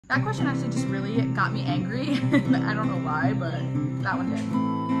That question actually just really got me angry. I don't know why, but that one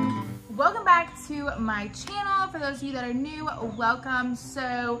did. Welcome back to my channel. For those of you that are new, welcome.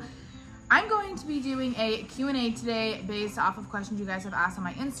 So I'm going to be doing a Q&A today based off of questions you guys have asked on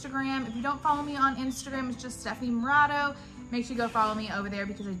my Instagram. If you don't follow me on Instagram, it's just Stephanie Murado. Make sure you go follow me over there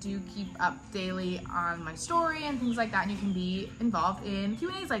because I do keep up daily on my story and things like that, and you can be involved in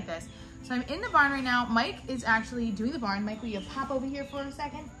Q&As like this. So I'm in the barn right now. Mike is actually doing the barn. Mike, will you pop over here for a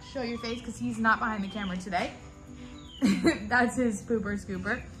second? Show your face because he's not behind the camera today. That's his pooper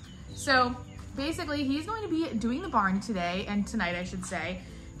scooper. So basically he's going to be doing the barn today and tonight, I should say,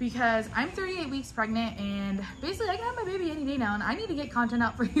 because I'm 38 weeks pregnant and basically I can have my baby any day now and I need to get content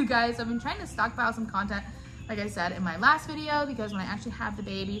out for you guys. I've been trying to stockpile some content, like I said in my last video, because when I actually have the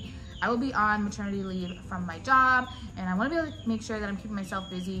baby, I will be on maternity leave from my job and I want to be able to make sure that I'm keeping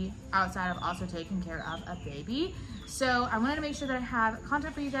myself busy outside of also taking care of a baby. So I wanted to make sure that I have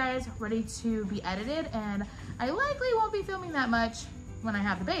content for you guys ready to be edited, and I likely won't be filming that much when I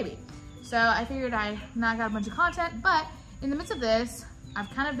have the baby. So I figured I knock out a bunch of content, but in the midst of this, I've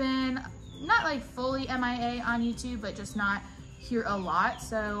kind of been not like fully MIA on YouTube, but just not here a lot.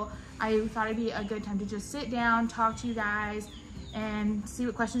 So I thought it'd be a good time to just sit down, talk to you guys, and see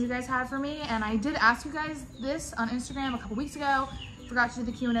what questions you guys have for me. And I did ask you guys this on Instagram a couple weeks ago, forgot to do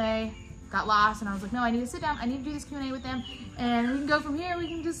the Q&A, got lost, and I was like, no, I need to sit down, I need to do this Q&A with them, and we can go from here. We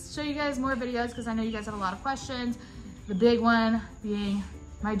can just show you guys more videos because I know you guys have a lot of questions. The big one being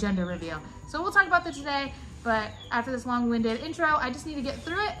my gender reveal. So we'll talk about that today. But after this long-winded intro, I just need to get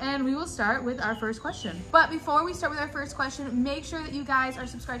through it and we will start with our first question. But before we start with our first question, make sure that you guys are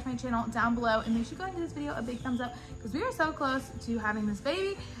subscribed to my channel down below and make sure you go ahead and give this video a big thumbs up because we are so close to having this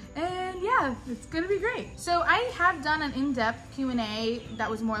baby. And yeah, it's gonna be great. So I have done an in-depth Q&A that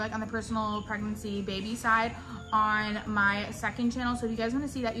was more like on the personal pregnancy baby side on my second channel. So if you guys want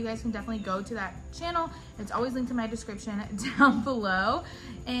to see that, you guys can definitely go to that channel. It's always linked in my description down below.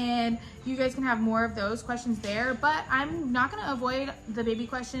 And you guys can have more of those questions there. But I'm not going to avoid the baby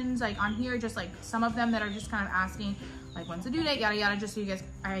questions like on here, just like some of them that are just kind of asking like when's the due date, yada yada, just so you guys,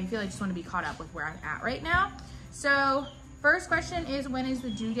 I feel like just want to be caught up with where I'm at right now. So first question is, when is the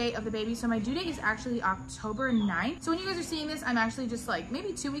due date of the baby? So my due date is actually October 9th. So when you guys are seeing this, I'm actually just like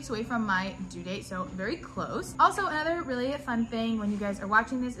maybe 2 weeks away from my due date, so very close. Also, another really fun thing when you guys are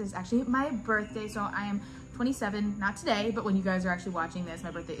watching this is actually my birthday. So I am 27, not today, but when you guys are actually watching this,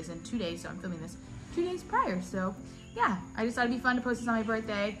 my birthday is in 2 days, so I'm filming this 2 days prior. So yeah, I just thought it'd be fun to post this on my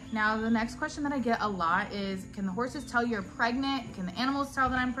birthday. Now, the next question that I get a lot is, can the horses tell you're pregnant? Can the animals tell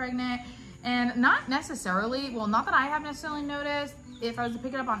that I'm pregnant? And not necessarily, well, not that I have necessarily noticed. If I was to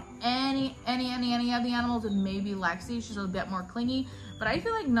pick it up on any of the animals, it may be Lexi. She's a bit more clingy, but I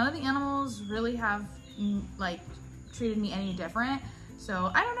feel like none of the animals really have like treated me any different.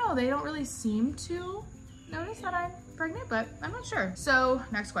 So I don't know, they don't really seem to notice that I'm pregnant, but I'm not sure. So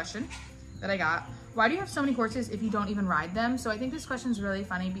next question that I got, why do you have so many horses if you don't even ride them? So I think this question is really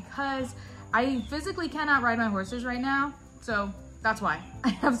funny because I physically cannot ride my horses right now. So that's why I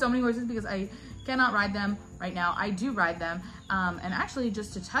have so many horses, because I cannot ride them right now. I do ride them. And actually,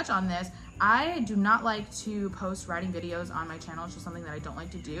 just to touch on this, I do not like to post riding videos on my channel. It's just something that I don't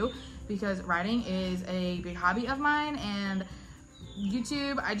like to do because riding is a big hobby of mine, and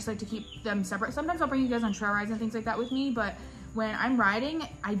YouTube, I just like to keep them separate. Sometimes I'll bring you guys on trail rides and things like that with me, but when I'm riding,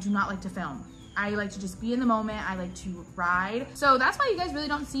 I do not like to film. I like to just be in the moment. I like to ride. So that's why you guys really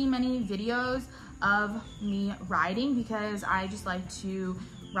don't see many videos of me riding, because I just like to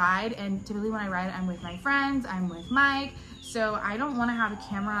ride, and typically when I ride, I'm with my friends, I'm with Mike, so I don't want to have a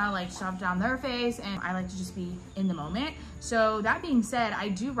camera like shoved down their face, and I like to just be in the moment. So that being said, I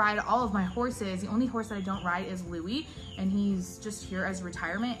do ride all of my horses. The only horse that I don't ride is Louie, and he's just here as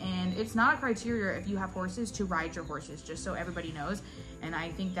retirement, and it's not a criteria if you have horses to ride your horses, just so everybody knows. And I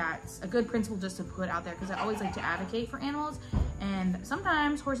think that's a good principle just to put out there, because I always like to advocate for animals. And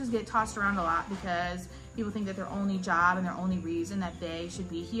sometimes horses get tossed around a lot because people think that their only job and their only reason that they should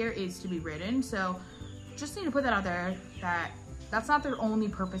be here is to be ridden. So just need to put that out there, that that's not their only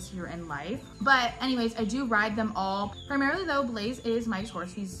purpose here in life. But anyways, I do ride them all. Primarily though, Blaze is Mike's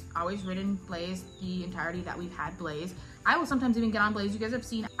horse. He's always ridden Blaze the entirety that we've had Blaze. I will sometimes even get on Blaze. You guys have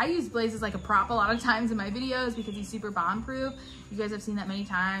seen, I use Blaze as like a prop a lot of times in my videos because he's super bomb proof. You guys have seen that many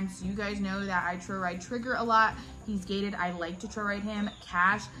times. You guys know that I trail ride Trigger a lot. He's gated. I like to trail ride him.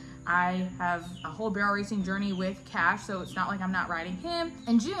 Cash, I have a whole barrel racing journey with Cash, so it's not like I'm not riding him.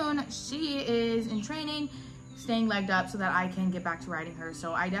 And June, she is in training, staying legged up so that I can get back to riding her.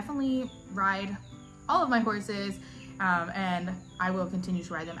 So I definitely ride all of my horses. and I will continue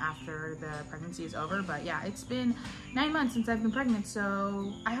to ride them after the pregnancy is over. But yeah, it's been 9 months since I've been pregnant,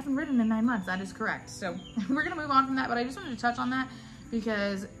 so I haven't ridden in 9 months. That is correct. So we're gonna move on from that, but I just wanted to touch on that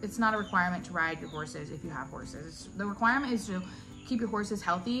because it's not a requirement to ride your horses if you have horses. The requirement is to keep your horses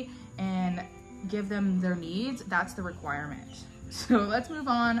healthy and give them their needs. That's the requirement. So let's move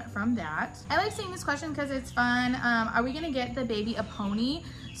on from that. I like seeing this question because it's fun. Are we gonna get the baby a pony?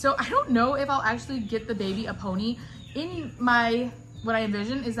 So I don't know if I'll actually get the baby a pony. In what I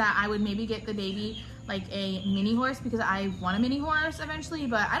envision is that I would maybe get the baby like a mini horse because I want a mini horse eventually,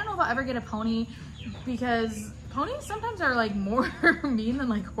 but I don't know if I'll ever get a pony because ponies sometimes are like more mean than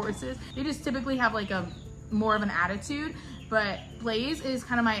like horses. They just typically have like a more of an attitude, but Blaze is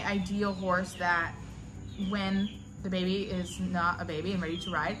kind of my ideal horse that when the baby is not a baby and ready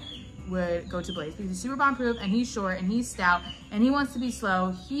to ride, would go to Blaze because he's super bomb proof and he's short and he's stout and he wants to be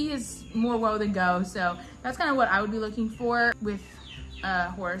slow. He is more woe than go. So that's kind of what I would be looking for with a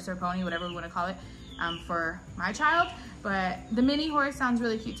horse or pony, whatever we want to call it, for my child. But the mini horse sounds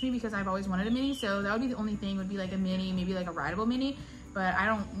really cute to me because I've always wanted a mini. So that would be the only thing, would be like a mini, maybe like a rideable mini. But I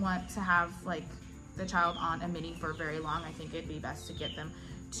don't want to have like the child on a mini for very long. I think it'd be best to get them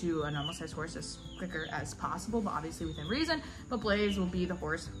to a normal size horse as quicker as possible, but obviously within reason. But Blaze will be the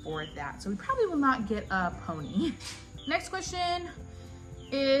horse for that. So we probably will not get a pony. Next question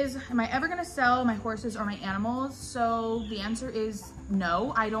is, am I ever gonna sell my horses or my animals? So the answer is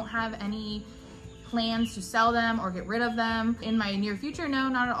no. I don't have any plans to sell them or get rid of them in my near future. No,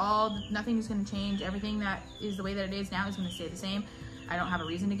 not at all. Nothing is gonna change. Everything that is the way that it is now is gonna stay the same. I don't have a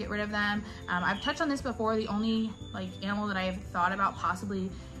reason to get rid of them. I've touched on this before. The only like animal that I have thought about possibly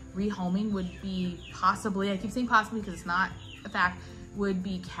rehoming would be possibly, I keep saying possibly because it's not a fact, would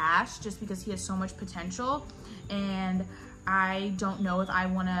be Cash, just because he has so much potential. And I don't know if I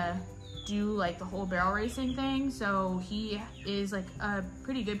wanna do like the whole barrel racing thing. So he is like a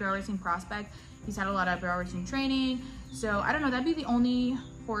pretty good barrel racing prospect. He's had a lot of barrel racing training. So I don't know, that'd be the only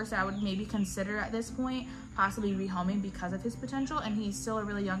horse I would maybe consider at this point, possibly rehoming because of his potential. And he's still a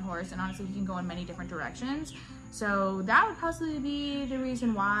really young horse, and honestly he can go in many different directions. So that would possibly be the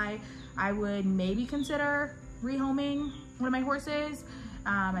reason why I would maybe consider rehoming one of my horses.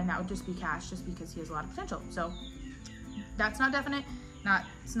 And that would just be Cash, just because he has a lot of potential. So that's not definite.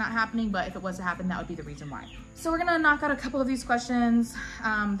 It's not happening, but if it was to happen, that would be the reason why. So we're gonna knock out a couple of these questions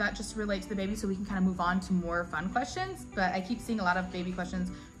that just relate to the baby, so we can kind of move on to more fun questions. But I keep seeing a lot of baby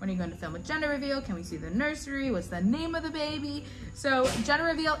questions. When are you going to film a gender reveal? Can we see the nursery? What's the name of the baby? So gender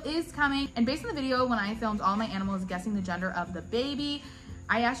reveal is coming. And based on the video, when I filmed all my animals guessing the gender of the baby,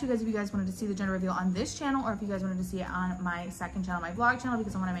 I asked you guys if you guys wanted to see the gender reveal on this channel or if you guys wanted to see it on my second channel, my vlog channel,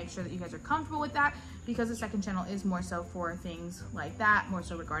 because I want to make sure that you guys are comfortable with that, because the second channel is more so for things like that, more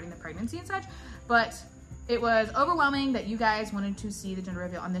so regarding the pregnancy and such. But it was overwhelming that you guys wanted to see the gender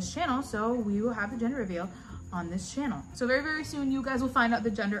reveal on this channel, so we will have the gender reveal on this channel. So very, very soon you guys will find out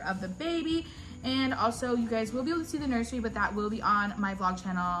the gender of the baby. And also you guys will be able to see the nursery, but that will be on my vlog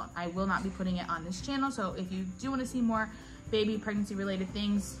channel. I will not be putting it on this channel. So if you do want to see more baby pregnancy related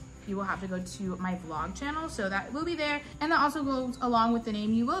things, you will have to go to my vlog channel. So that will be there. And that also goes along with the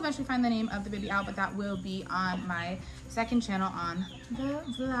name. You will eventually find the name of the baby out, but that will be on my second channel on the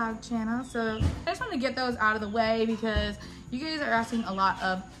vlog channel. So I just wanted to get those out of the way because you guys are asking a lot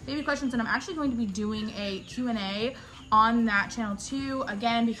of baby questions, and I'm actually going to be doing a Q&A on that channel too,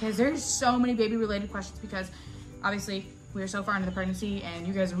 again, because there's so many baby related questions, because obviously we are so far into the pregnancy and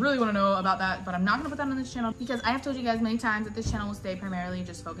you guys really want to know about that, but I'm not going to put that on this channel because I have told you guys many times that this channel will stay primarily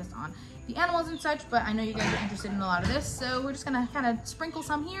just focused on the animals and such, but I know you guys are interested in a lot of this, so we're just going to kind of sprinkle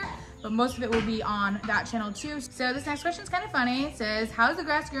some here, but most of it will be on that channel too. So this next question is kind of funny. It says, how's the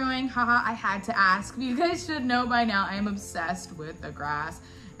grass growing? Haha, I had to ask. You guys should know by now I am obsessed with the grass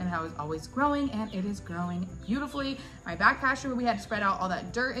and how it's always growing, and it is growing beautifully. My back pasture where we had to spread out all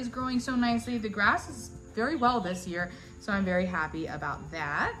that dirt is growing so nicely. The grass is very well this year, so I'm very happy about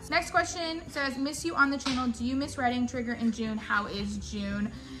that. Next question says, miss you on the channel. Do you miss riding Trigger in June? How is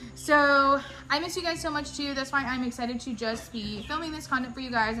June? So I miss you guys so much too. That's why I'm excited to just be filming this content for you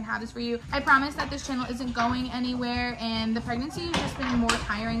guys and have this for you. I promise that this channel isn't going anywhere, and the pregnancy has just been more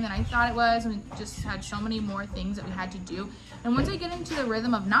tiring than I thought it was. We just had so many more things that we had to do. And once I get into the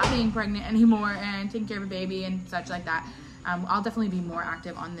rhythm of not being pregnant anymore and taking care of a baby and such like that, I'll definitely be more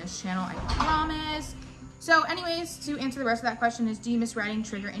active on this channel, I promise. So anyways, to answer the rest of that question is, do you miss riding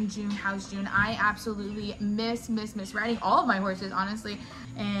Trigger in June? How's June? I absolutely miss riding all of my horses, honestly.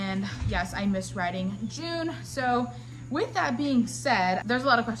 And yes, I miss riding June. So with that being said, there's a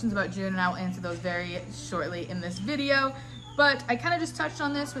lot of questions about June, and I will answer those very shortly in this video. But I kind of just touched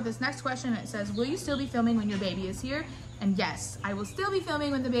on this with this next question. It says, will you still be filming when your baby is here? And yes, I will still be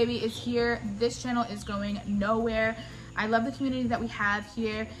filming when the baby is here. This channel is going nowhere. I love the community that we have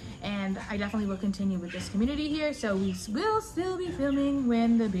here, and I definitely will continue with this community here. So we will still be filming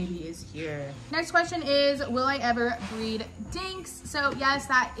when the baby is here. Next question is, will I ever breed dinks? So yes,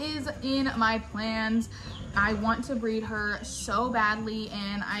 that is in my plans. I want to breed her so badly,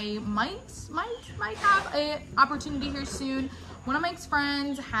 and I might have an opportunity here soon. One of my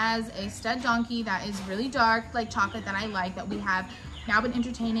friends has a stud donkey that is really dark, like chocolate, that I like, that we have now been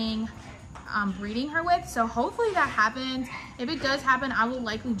entertaining breeding her with. So hopefully that happens. If it does happen, I will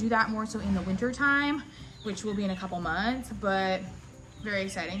likely do that more so in the winter time, which will be in a couple months, but very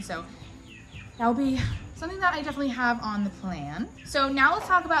exciting. So that'll be something that I definitely have on the plan. So now let's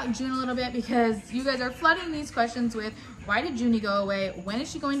talk about June a little bit, because you guys are flooding these questions with, why did Junie go away? When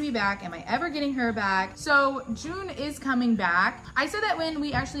is she going to be back? Am I ever getting her back? So June is coming back. I said that when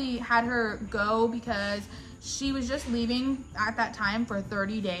we actually had her go, because she was just leaving at that time for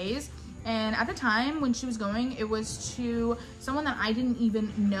 30 days. And at the time when she was going, it was to someone that I didn't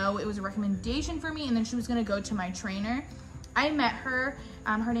even know. It was a recommendation for me, and then she was gonna go to my trainer. I met her,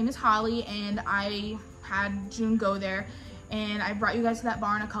 her name is Holly, and I had June go there. And I brought you guys to that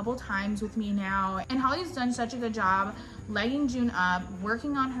barn a couple times with me now. And Holly's done such a good job legging June up,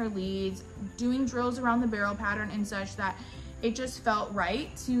 working on her leads, doing drills around the barrel pattern and such, that it just felt right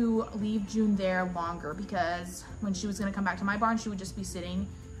to leave June there longer, because when she was gonna come back to my barn, she would just be sitting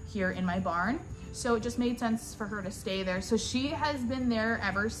here in my barn. So it just made sense for her to stay there. So she has been there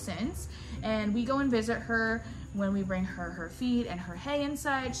ever since, and we go and visit her when we bring her her feed and her hay and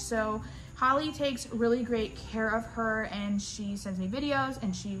such. So Holly takes really great care of her, and she sends me videos,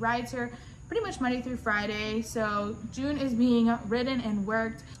 and she rides her pretty much Monday through Friday. So June is being ridden and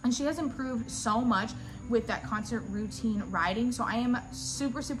worked, and she has improved so much with that constant routine riding. So I am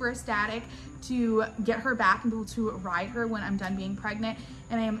super ecstatic to get her back and be able to ride her when I'm done being pregnant.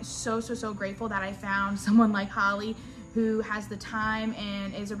 And I am so grateful that I found someone like Holly, who has the time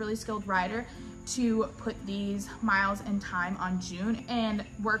and is a really skilled rider, to put these miles and time on June and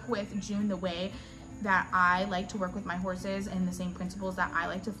work with June the way that I like to work with my horses, and the same principles that I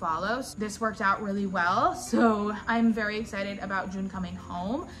like to follow. So this worked out really well. So I'm very excited about June coming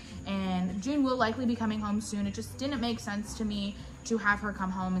home, and June will likely be coming home soon. It just didn't make sense to me to have her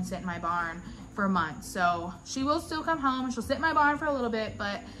come home and sit in my barn for months. So she will still come home. She'll sit in my barn for a little bit,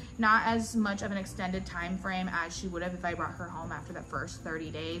 but not as much of an extended time frame as she would have if I brought her home after the first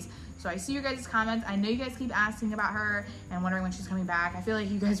 30 days. So I see your guys' comments. I know you guys keep asking about her and wondering when she's coming back. I feel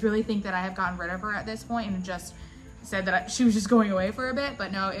like you guys really think that I have gotten rid of her at this point and just said that she was just going away for a bit,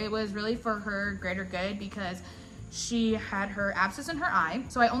 but no, it was really for her greater good, because she had her abscess in her eye.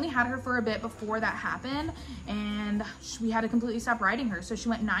 So I only had her for a bit before that happened, and we had to completely stop riding her. So she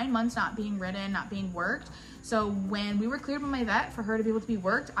went 9 months not being ridden, not being worked. So when we were cleared by my vet for her to be able to be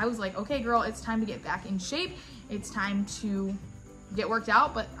worked, I was like, okay girl, it's time to get back in shape. It's time to get worked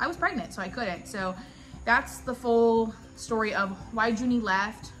out, but I was pregnant, so I couldn't. So that's the full story of why Junie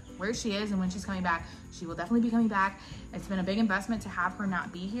left, where she is, and when she's coming back. She will definitely be coming back. It's been a big investment to have her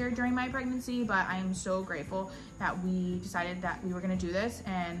not be here during my pregnancy, but I am so grateful that we decided that we were gonna do this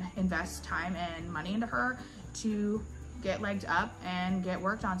and invest time and money into her to get legged up and get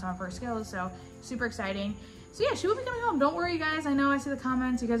worked on some of her skills. So super exciting. So yeah, she will be coming home. Don't worry guys. I know I see the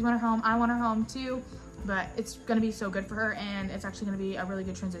comments. You guys want her home. I want her home too, but it's gonna be so good for her, and it's actually gonna be a really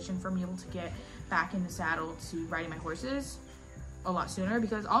good transition for me able to get back in the saddle to riding my horses a lot sooner,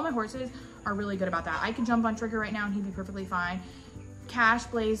 because all my horses are really good about that. I can jump on Trigger right now and he'd be perfectly fine. Cash,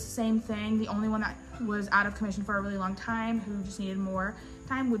 Blaze, same thing. The only one that was out of commission for a really long time, who just needed more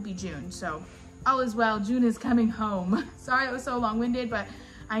time, would be June. So all is well. June is coming home. Sorry it was so long-winded, but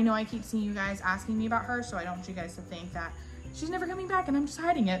I know I keep seeing you guys asking me about her, so I don't want you guys to think that she's never coming back and I'm just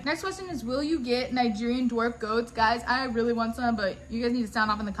hiding it. Next question is, will you get Nigerian dwarf goats? Guys, I really want some, but you guys need to sound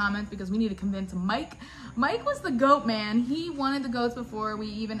off in the comments, because we need to convince Mike. Mike was the goat man. He wanted the goats before we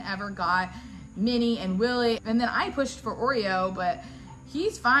even ever got Minnie and Willie. And then I pushed for Oreo, but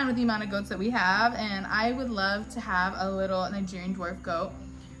he's fine with the amount of goats that we have. And I would love to have a little Nigerian dwarf goat,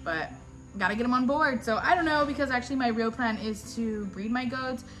 but gotta get him on board. So I don't know, because actually my real plan is to breed my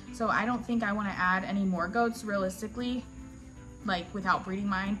goats. So I don't think I want to add any more goats realistically, like without breeding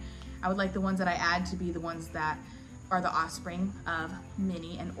mine. I would like the ones that I add to be the ones that are the offspring of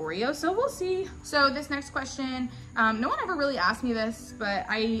Minnie and Oreo. So we'll see. So this next question, no one ever really asked me this, but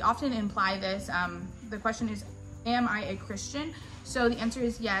I often imply this. The question is, am I a Christian? So the answer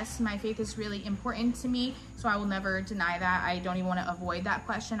is yes. My faith is really important to me, so I will never deny that. I don't even want to avoid that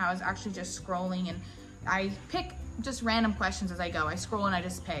question. I was actually just scrolling and I pick just random questions as I go. I scroll and I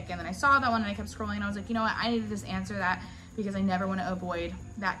just pick, and then I saw that one and I kept scrolling and I was like, you know what, I need to just answer that because I never want to avoid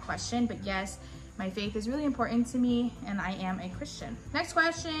that question. But yes, my faith is really important to me and I am a Christian. Next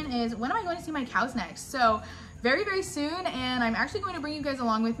question is, when am I going to see my cows next? So very, very soon, and I'm actually going to bring you guys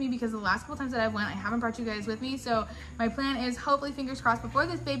along with me because the last couple times that I went, I haven't brought you guys with me. So my plan is, hopefully, fingers crossed, before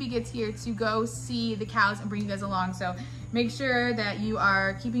this baby gets here, to go see the cows and bring you guys along. So make sure that you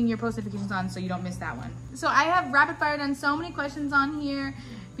are keeping your post notifications on so you don't miss that one. So I have rapid fire done so many questions on here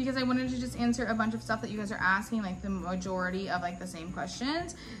because I wanted to just answer a bunch of stuff that you guys are asking, like the majority of like the same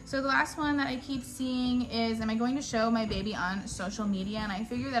questions. So the last one that I keep seeing is, am I going to show my baby on social media? And I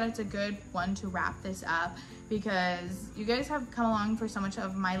figure that it's a good one to wrap this up because you guys have come along for so much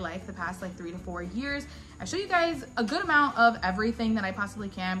of my life the past like 3 to 4 years. I show you guys a good amount of everything that I possibly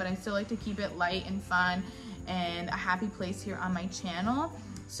can, but I still like to keep it light and fun and a happy place here on my channel.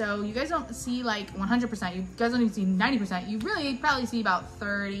 So you guys don't see like 100%, you guys don't even see 90%, you really probably see about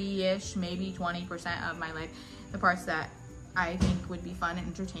 30-ish, maybe 20% of my life, the parts that I think would be fun and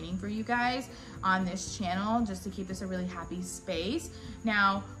entertaining for you guys on this channel, just to keep this a really happy space.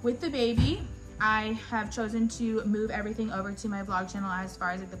 Now, with the baby, I have chosen to move everything over to my vlog channel as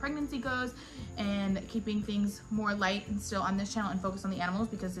far as like the pregnancy goes, and keeping things more light and still on this channel and focus on the animals,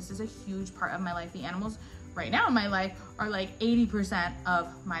 because this is a huge part of my life. The animals right now in my life are like 80% of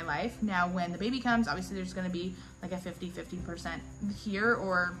my life. Now when the baby comes, obviously there's going to be like a 50% here,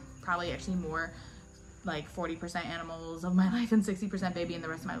 or probably actually more, like 40% animals of my life and 60% baby in the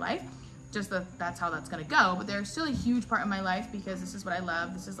rest of my life. Just that's how that's going to go. But they're still a huge part of my life because this is what I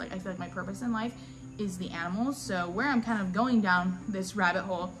love. This is like, I feel like my purpose in life is the animals. So where I'm kind of going down this rabbit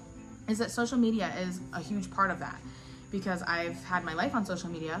hole is that social media is a huge part of that, because I've had my life on social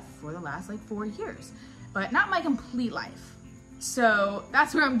media for the last like 4 years, but not my complete life. So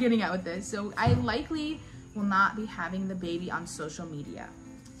that's where I'm getting at with this. So I likely will not be having the baby on social media.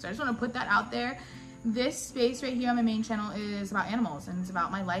 So I just want to put that out there. This space right here on my main channel is about animals, and it's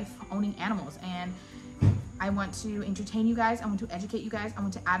about my life owning animals. And I want to entertain you guys. I want to educate you guys. I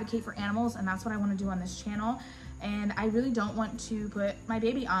want to advocate for animals, and that's what I want to do on this channel. And I really don't want to put my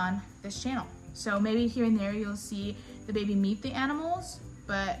baby on this channel. So maybe here and there you'll see the baby meet the animals,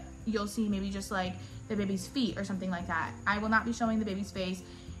 but you'll see maybe just like the baby's feet or something like that. I will not be showing the baby's face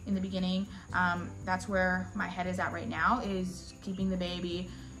in the beginning. That's where my head is at right now, is keeping the baby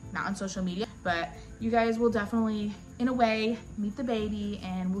not on social media. But you guys will definitely, in a way, meet the baby,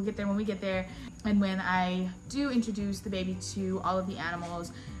 and we'll get there when we get there. And when I do introduce the baby to all of the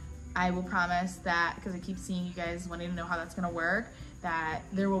animals, I will promise that, because I keep seeing you guys wanting to know how that's gonna work, that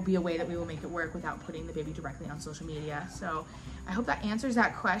there will be a way that we will make it work without putting the baby directly on social media. So I hope that answers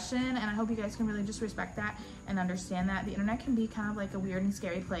that question, and I hope you guys can really just respect that and understand that the internet can be kind of like a weird and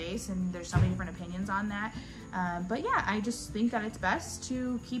scary place, and there's so many different opinions on that. But yeah, I just think that it's best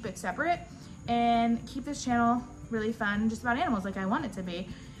to keep it separate and keep this channel really fun, just about animals like I want it to be,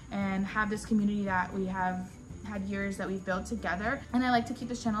 and have this community that we have had years that we've built together. And I like to keep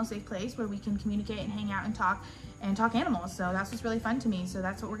this channel a safe place where we can communicate and hang out and talk animals. So that's what's really fun to me. So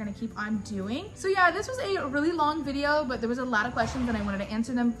that's what we're gonna keep on doing. So yeah, this was a really long video, but there was a lot of questions and I wanted to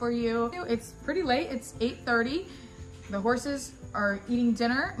answer them for you. It's pretty late, it's 8:30. The horses are eating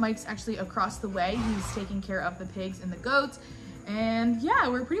dinner. Mike's actually across the way. He's taking care of the pigs and the goats. And yeah,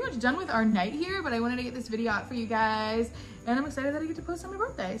 we're pretty much done with our night here, but I wanted to get this video out for you guys, and I'm excited that I get to post on my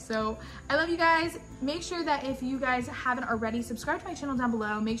birthday. So I love you guys. Make sure that if you guys haven't already, subscribe to my channel down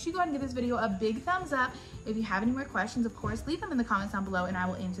below. Make sure you go ahead and give this video a big thumbs up. If you have any more questions, of course, leave them in the comments down below and I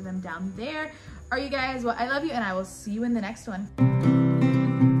will answer them down there. All right, you guys, well, I love you and I will see you in the next one.